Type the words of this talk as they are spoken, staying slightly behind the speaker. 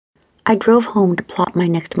I drove home to plot my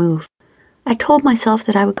next move. I told myself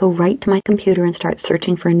that I would go right to my computer and start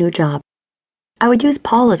searching for a new job. I would use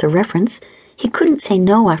Paul as a reference. He couldn't say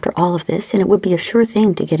no after all of this, and it would be a sure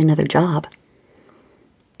thing to get another job.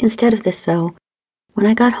 Instead of this, though, when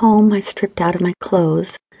I got home, I stripped out of my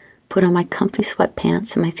clothes, put on my comfy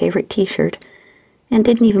sweatpants and my favorite t-shirt, and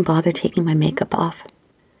didn't even bother taking my makeup off.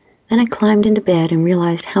 Then I climbed into bed and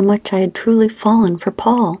realized how much I had truly fallen for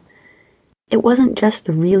Paul. It wasn't just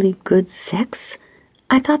the really good sex.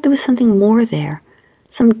 I thought there was something more there,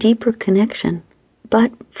 some deeper connection.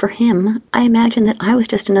 But for him, I imagined that I was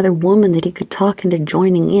just another woman that he could talk into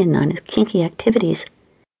joining in on his kinky activities.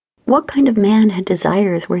 What kind of man had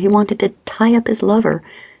desires where he wanted to tie up his lover,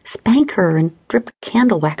 spank her, and drip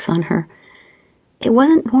candle wax on her? It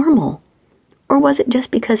wasn't normal. Or was it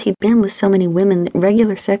just because he'd been with so many women that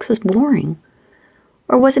regular sex was boring?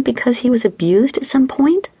 Or was it because he was abused at some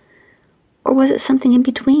point? Or was it something in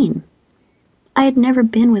between? I had never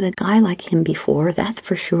been with a guy like him before, that's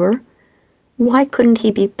for sure. Why couldn't he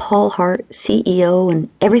be Paul Hart, CEO, and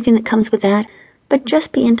everything that comes with that, but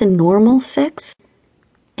just be into normal sex?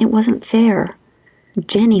 It wasn't fair.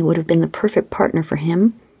 Jenny would have been the perfect partner for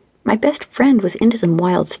him. My best friend was into some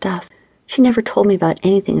wild stuff. She never told me about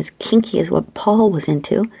anything as kinky as what Paul was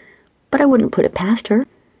into, but I wouldn't put it past her.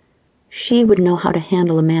 She would know how to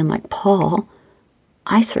handle a man like Paul.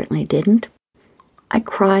 I certainly didn't. I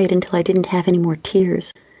cried until I didn't have any more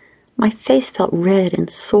tears. My face felt red and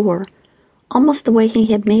sore, almost the way he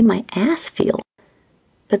had made my ass feel.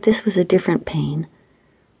 But this was a different pain.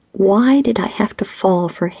 Why did I have to fall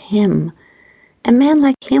for him? A man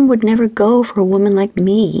like him would never go for a woman like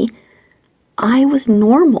me. I was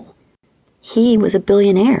normal. He was a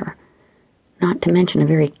billionaire, not to mention a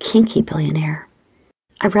very kinky billionaire.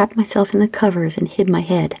 I wrapped myself in the covers and hid my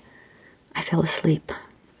head. I fell asleep.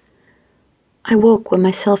 I woke when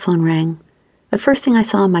my cell phone rang. The first thing I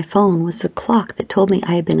saw on my phone was the clock that told me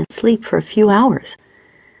I had been asleep for a few hours.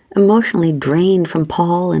 Emotionally drained from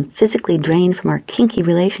Paul and physically drained from our kinky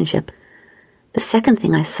relationship. The second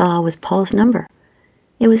thing I saw was Paul's number.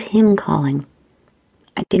 It was him calling.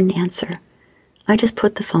 I didn't answer. I just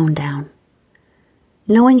put the phone down.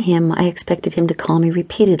 Knowing him, I expected him to call me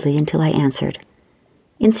repeatedly until I answered.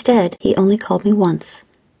 Instead, he only called me once,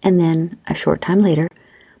 and then, a short time later,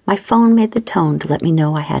 my phone made the tone to let me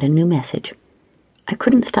know I had a new message. I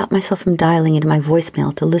couldn't stop myself from dialing into my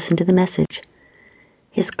voicemail to listen to the message.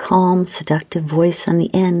 His calm, seductive voice on the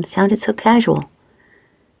end sounded so casual.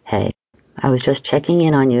 "Hey, I was just checking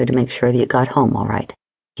in on you to make sure that you got home all right.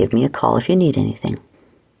 Give me a call if you need anything."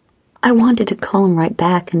 I wanted to call him right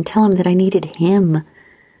back and tell him that I needed him,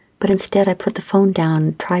 but instead I put the phone down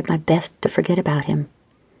and tried my best to forget about him.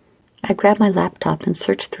 I grabbed my laptop and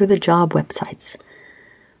searched through the job websites.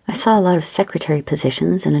 I saw a lot of secretary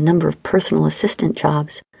positions and a number of personal assistant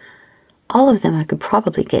jobs. All of them I could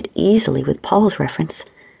probably get easily with Paul's reference,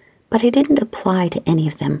 but I didn't apply to any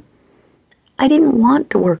of them. I didn't want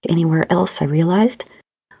to work anywhere else, I realized.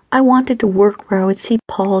 I wanted to work where I would see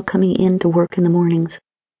Paul coming in to work in the mornings.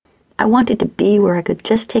 I wanted to be where I could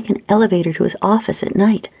just take an elevator to his office at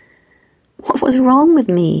night. What was wrong with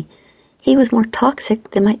me? He was more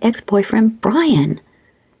toxic than my ex-boyfriend, Brian.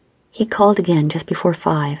 He called again just before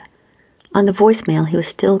 5. On the voicemail, he was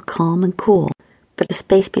still calm and cool, but the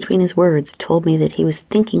space between his words told me that he was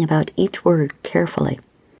thinking about each word carefully.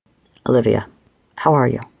 "Olivia, how are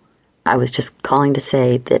you? I was just calling to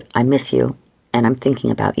say that I miss you, and I'm thinking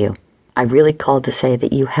about you. I really called to say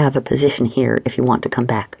that you have a position here if you want to come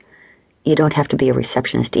back. You don't have to be a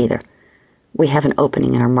receptionist either. We have an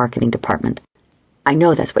opening in our marketing department. I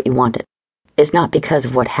know that's what you wanted. It's not because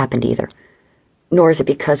of what happened either, nor is it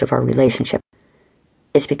because of our relationship.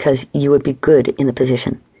 It's because you would be good in the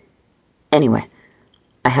position. Anyway,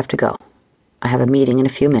 I have to go. I have a meeting in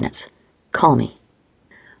a few minutes. Call me."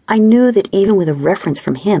 I knew that even with a reference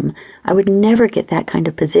from him, I would never get that kind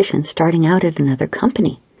of position starting out at another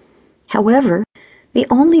company. However, the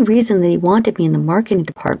only reason that he wanted me in the marketing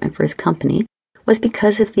department for his company was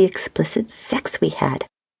because of the explicit sex we had.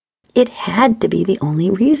 It had to be the only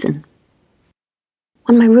reason.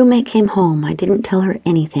 When my roommate came home, I didn't tell her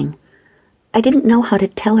anything. I didn't know how to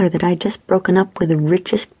tell her that I'd just broken up with the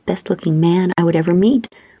richest, best-looking man I would ever meet,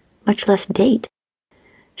 much less date.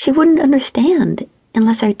 She wouldn't understand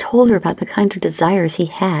unless I told her about the kind of desires he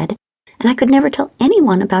had, and I could never tell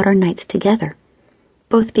anyone about our nights together,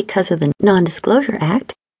 both because of the Non-Disclosure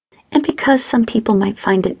Act and because some people might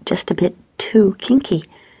find it just a bit too kinky.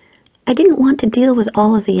 I didn't want to deal with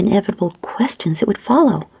all of the inevitable questions that would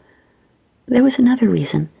follow. There was another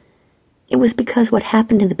reason. It was because what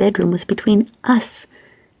happened in the bedroom was between us,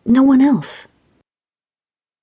 no one else.